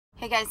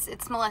Hey guys,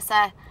 it's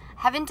Melissa.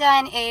 Haven't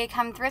done a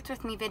come thrift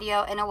with me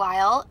video in a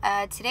while.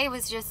 Today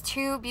was just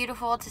too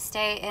beautiful to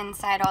stay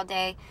inside all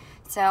day,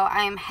 so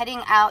I'm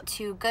heading out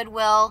to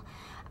Goodwill.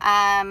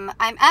 I'm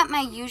at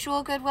my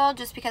usual Goodwill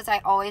just because I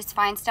always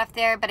find stuff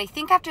there, but I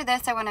think after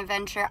this I want to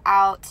venture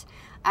out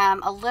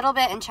a little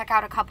bit and check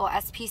out a couple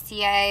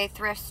SPCA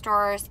thrift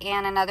stores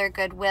and another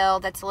Goodwill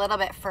that's a little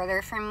bit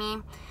further from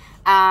me.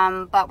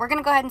 But we're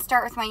gonna go ahead and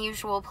start with my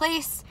usual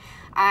place.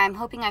 I'm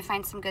hoping I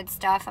find some good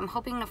stuff. I'm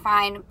hoping to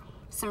find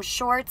some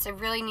shorts. I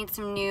really need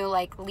some new,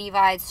 like,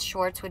 Levi's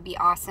shorts would be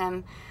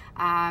awesome.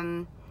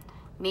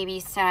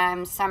 Maybe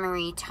some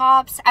summery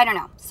tops. I don't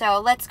know. So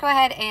let's go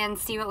ahead and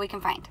see what we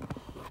can find.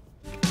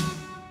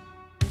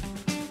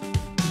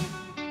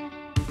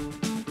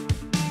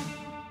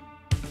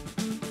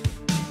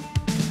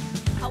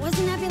 I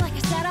wasn't happy like I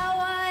said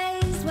I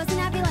was. Wasn't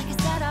happy like I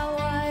said I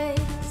was.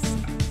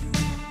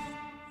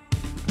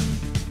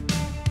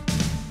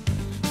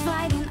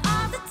 Fighting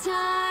all the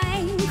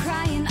time,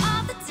 crying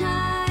all the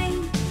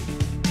time.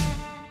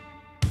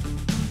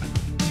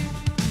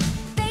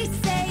 They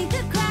say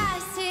the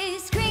grass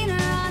is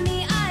greener on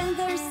the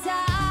other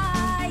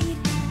side,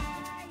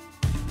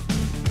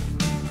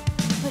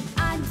 but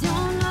I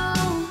don't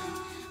know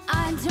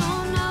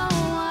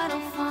what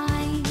I'll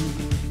find.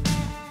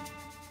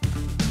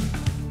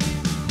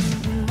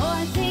 The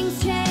more things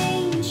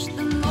change,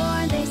 the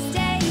more they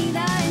stay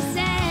the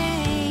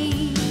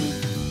same.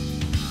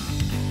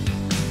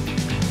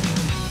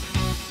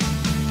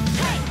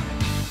 Hey!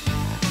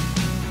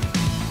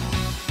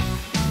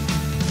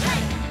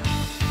 Hey!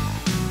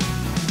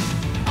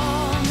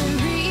 All the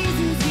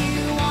reasons you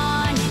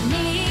wanted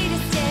me to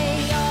stay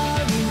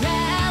are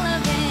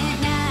irrelevant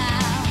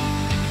now.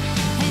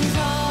 And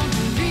all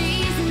the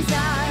reasons I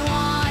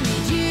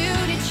wanted you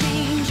to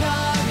change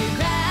are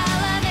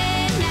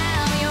irrelevant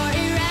now. You're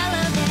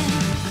irrelevant.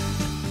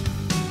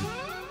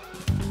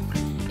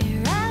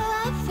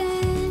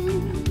 Irrelevant.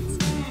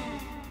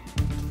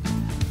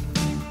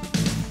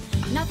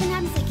 Nothing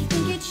happens like you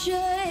think it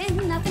should.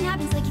 Nothing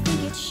happens like you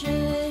think it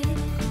should.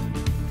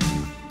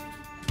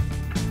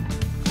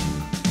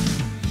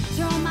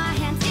 Throw my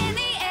hands in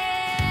the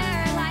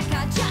air like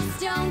I just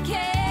don't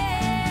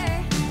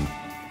care.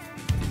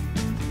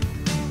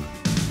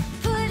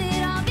 Put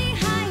it all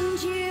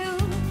behind you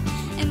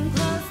and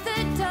close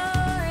the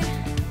door.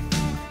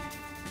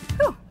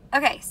 Whew.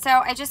 Okay, so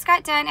I just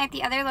got done at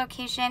the other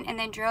location and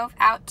then drove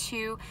out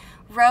to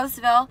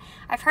Roseville.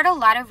 I've heard a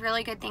lot of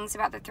really good things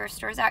about the thrift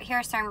stores out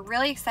here, so I'm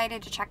really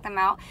excited to check them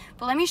out.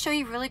 But let me show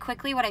you really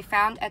quickly what I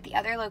found at the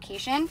other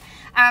location.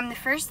 The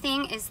first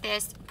thing is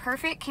this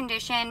perfect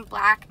condition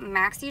black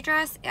maxi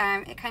dress.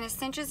 It kind of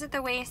cinches at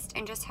the waist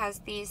and just has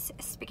these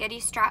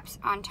spaghetti straps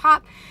on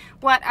top.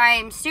 What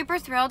I'm super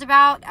thrilled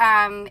about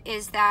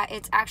is that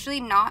it's actually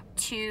not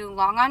too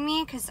long on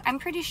me because I'm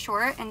pretty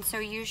short, and so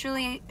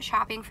usually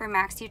shopping for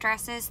maxi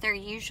dresses, they're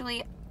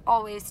usually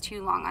always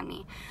too long on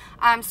me.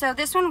 So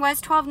this one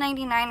was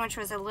 $12.99, which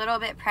was a little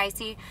bit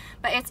pricey,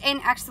 but it's in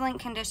excellent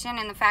condition,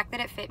 and the fact that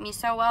it fit me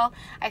so well,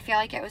 I feel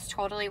like it was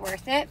totally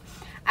worth it.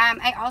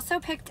 I also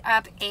picked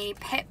up a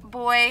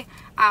Pip-Boy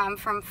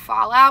from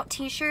Fallout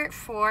t-shirt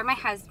for my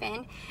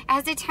husband. It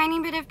has a tiny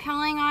bit of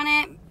pilling on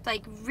it,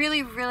 like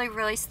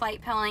really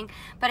slight pilling,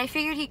 but I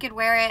figured he could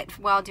wear it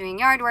while doing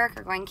yard work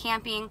or going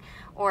camping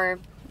or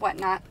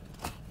whatnot.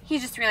 He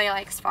just really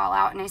likes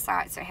Fallout, and I saw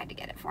it, so I had to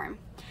get it for him.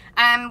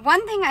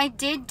 One thing I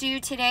did do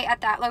today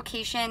at that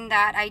location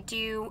that I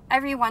do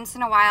every once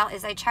in a while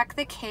is I check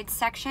the kids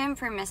section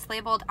for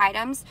mislabeled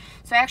items.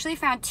 So I actually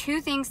found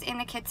two things in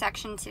the kids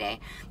section today.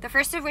 The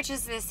first of which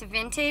is this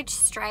vintage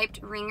striped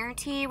ringer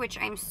tee, which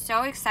I'm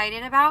so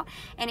excited about,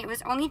 and it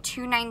was only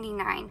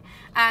 $2.99.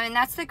 And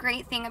that's the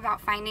great thing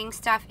about finding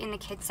stuff in the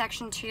kids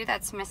section too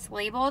that's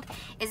mislabeled,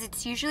 is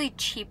it's usually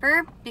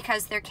cheaper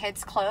because they're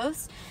kids'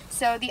 clothes.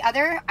 So the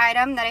other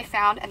item that I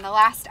found, and the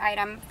last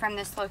item from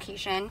this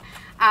location,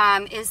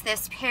 is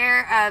this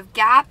pair of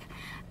Gap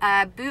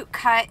boot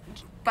cut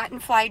button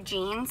fly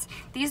jeans.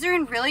 These are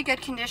in really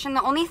good condition.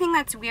 The only thing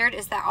that's weird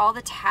is that all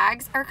the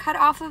tags are cut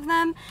off of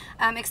them,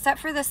 except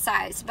for the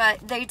size,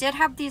 but they did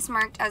have these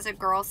marked as a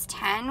girl's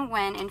 10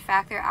 when in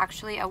fact they're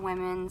actually a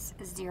women's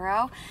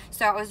 0.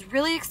 So I was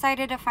really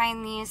excited to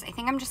find these. I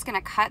think I'm just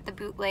gonna cut the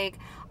bootleg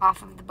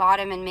off of the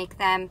bottom and make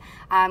them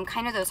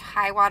kind of those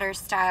high water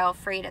style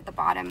frayed at the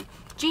bottom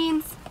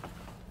jeans.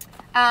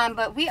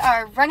 But we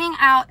are running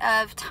out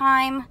of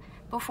time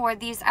before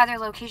these other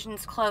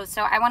locations close,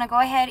 so I want to go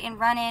ahead and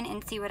run in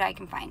and see what I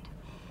can find.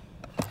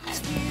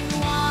 You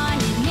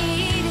wanted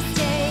me to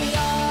stay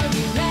are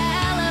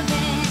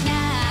irrelevant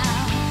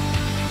now.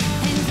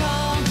 And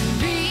all the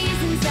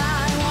reasons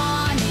I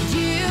wanted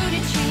you to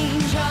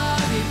change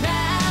are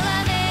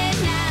irrelevant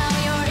now.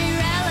 You're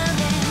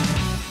irrelevant.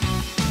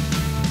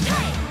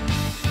 Hey!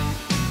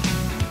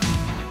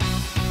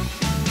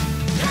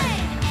 Hey!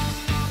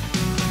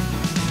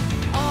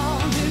 All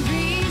the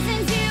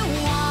reasons you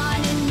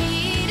wanted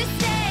me to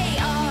stay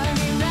are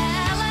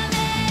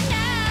irrelevant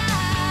now.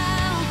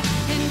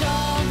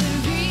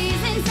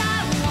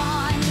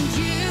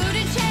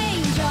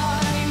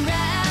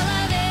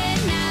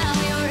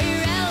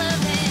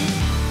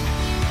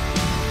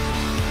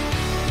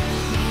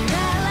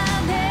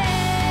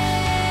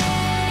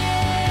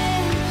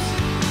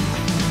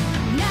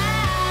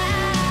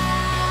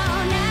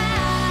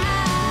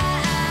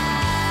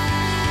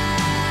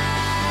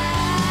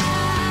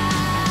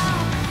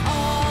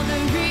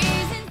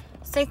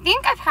 I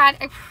think I've had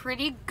a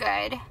pretty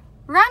good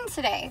run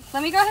today.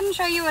 Let me go ahead and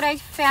show you what I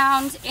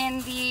found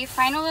in the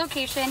final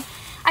location.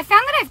 I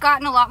found that I've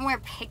gotten a lot more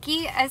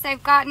picky as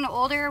I've gotten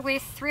older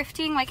with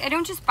thrifting. Like, I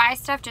don't just buy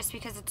stuff just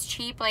because it's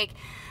cheap. Like,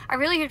 I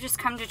really have just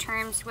come to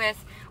terms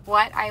with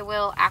what I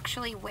will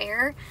actually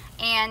wear,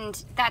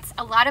 and that's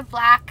a lot of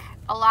black,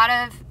 a lot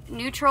of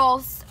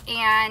neutrals,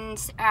 and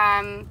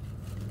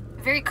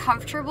very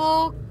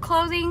comfortable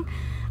clothing.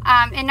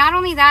 And not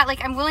only that,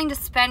 like, I'm willing to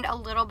spend a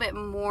little bit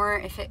more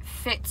if it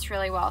fits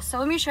really well. So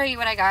let me show you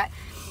what I got.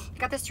 I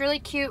got this really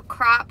cute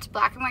cropped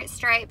black and white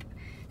stripe,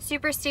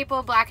 super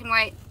staple black and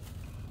white.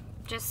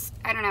 Just,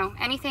 I don't know,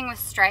 anything with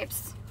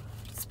stripes,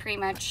 it's pretty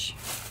much,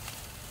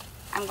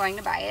 I'm going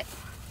to buy it.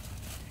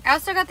 I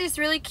also got these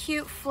really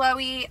cute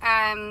flowy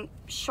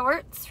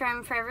shorts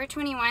from Forever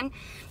 21.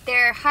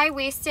 They're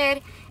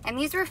high-waisted, and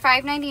these were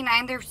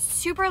 $5.99. They're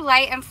super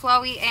light and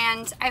flowy,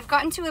 and I've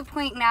gotten to a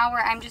point now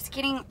where I'm just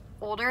getting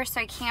older, so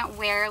I can't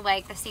wear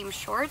like the same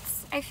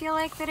shorts I feel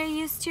like that I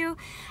used to.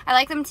 I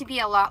like them to be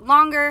a lot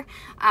longer,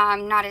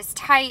 not as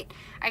tight.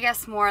 I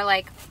guess more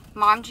like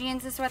mom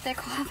jeans is what they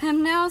call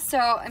them now. So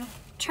I'm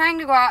trying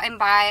to go out and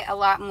buy a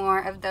lot more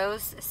of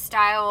those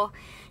style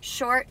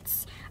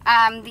shorts.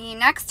 The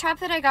next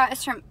top that I got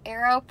is from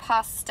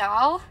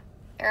Aeropostale.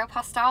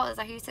 Aeropostale, is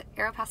that how you say it?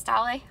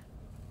 Aeropostale?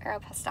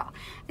 Aeropostale.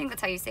 I think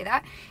that's how you say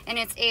that. And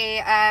it's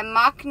a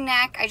mock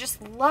neck. I just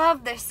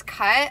love this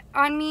cut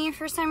on me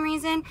for some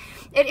reason.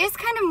 It is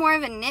kind of more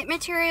of a knit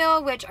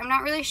material, which I'm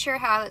not really sure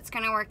how it's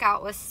going to work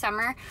out with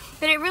summer,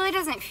 but it really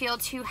doesn't feel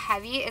too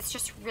heavy. It's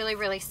just really,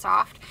 really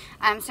soft.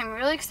 So I'm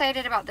really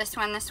excited about this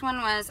one. This one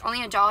was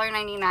only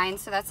 $1.99,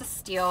 so that's a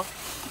steal.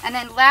 And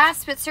then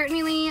last but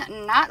certainly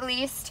not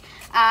least,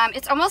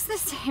 it's almost the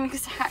same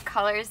exact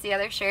color as the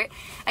other shirt.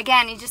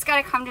 Again, you just got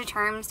to come to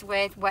terms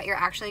with what you're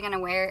actually going to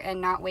wear and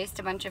not waste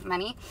a bunch of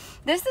money.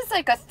 This is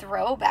like a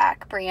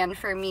throwback brand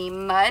for me,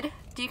 Mud.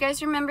 Do you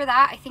guys remember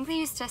that? I think they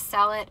used to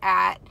sell it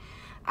at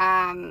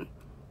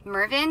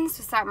Mervyn's,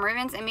 was that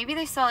Mervyn's? And maybe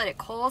they sell it at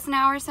Kohl's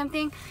now or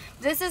something.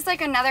 This is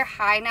like another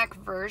high neck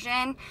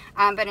version,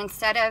 but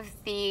instead of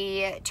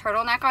the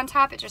turtleneck on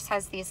top, it just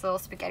has these little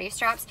spaghetti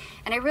straps.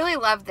 And I really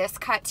love this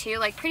cut too.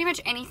 Like, pretty much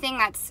anything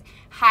that's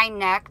high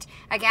necked,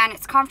 again,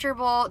 it's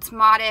comfortable, it's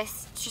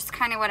modest, it's just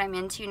kind of what I'm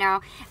into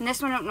now. And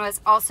this one was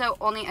also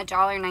only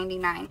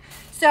 $1.99.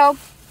 So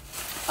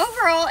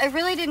overall, I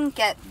really didn't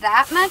get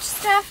that much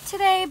stuff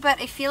today,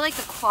 but I feel like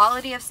the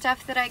quality of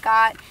stuff that I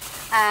got,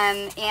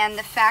 and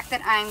the fact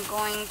that I'm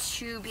going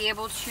to be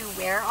able to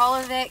wear all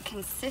of it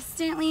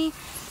consistently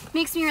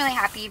makes me really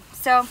happy.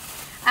 So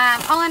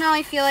all in all,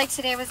 I feel like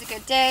today was a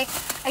good day.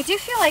 I do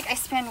feel like I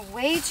spend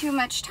way too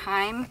much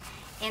time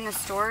in the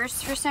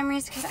stores for some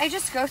reason, because I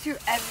just go through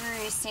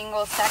every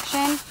single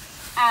section.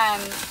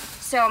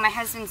 So my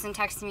husband's been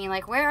texting me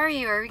like, where are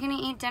you? Are we gonna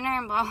eat dinner?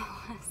 And blah, blah,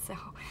 blah. So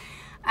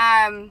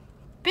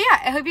but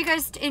yeah, I hope you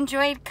guys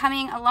enjoyed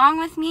coming along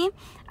with me.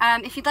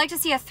 If you'd like to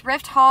see a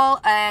thrift haul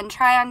and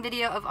try on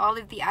video of all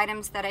of the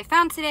items that I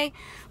found today,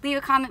 leave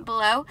a comment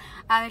below.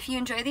 If you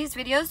enjoy these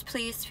videos,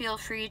 please feel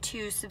free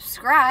to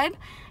subscribe,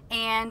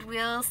 and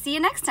we'll see you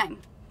next time.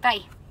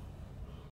 Bye.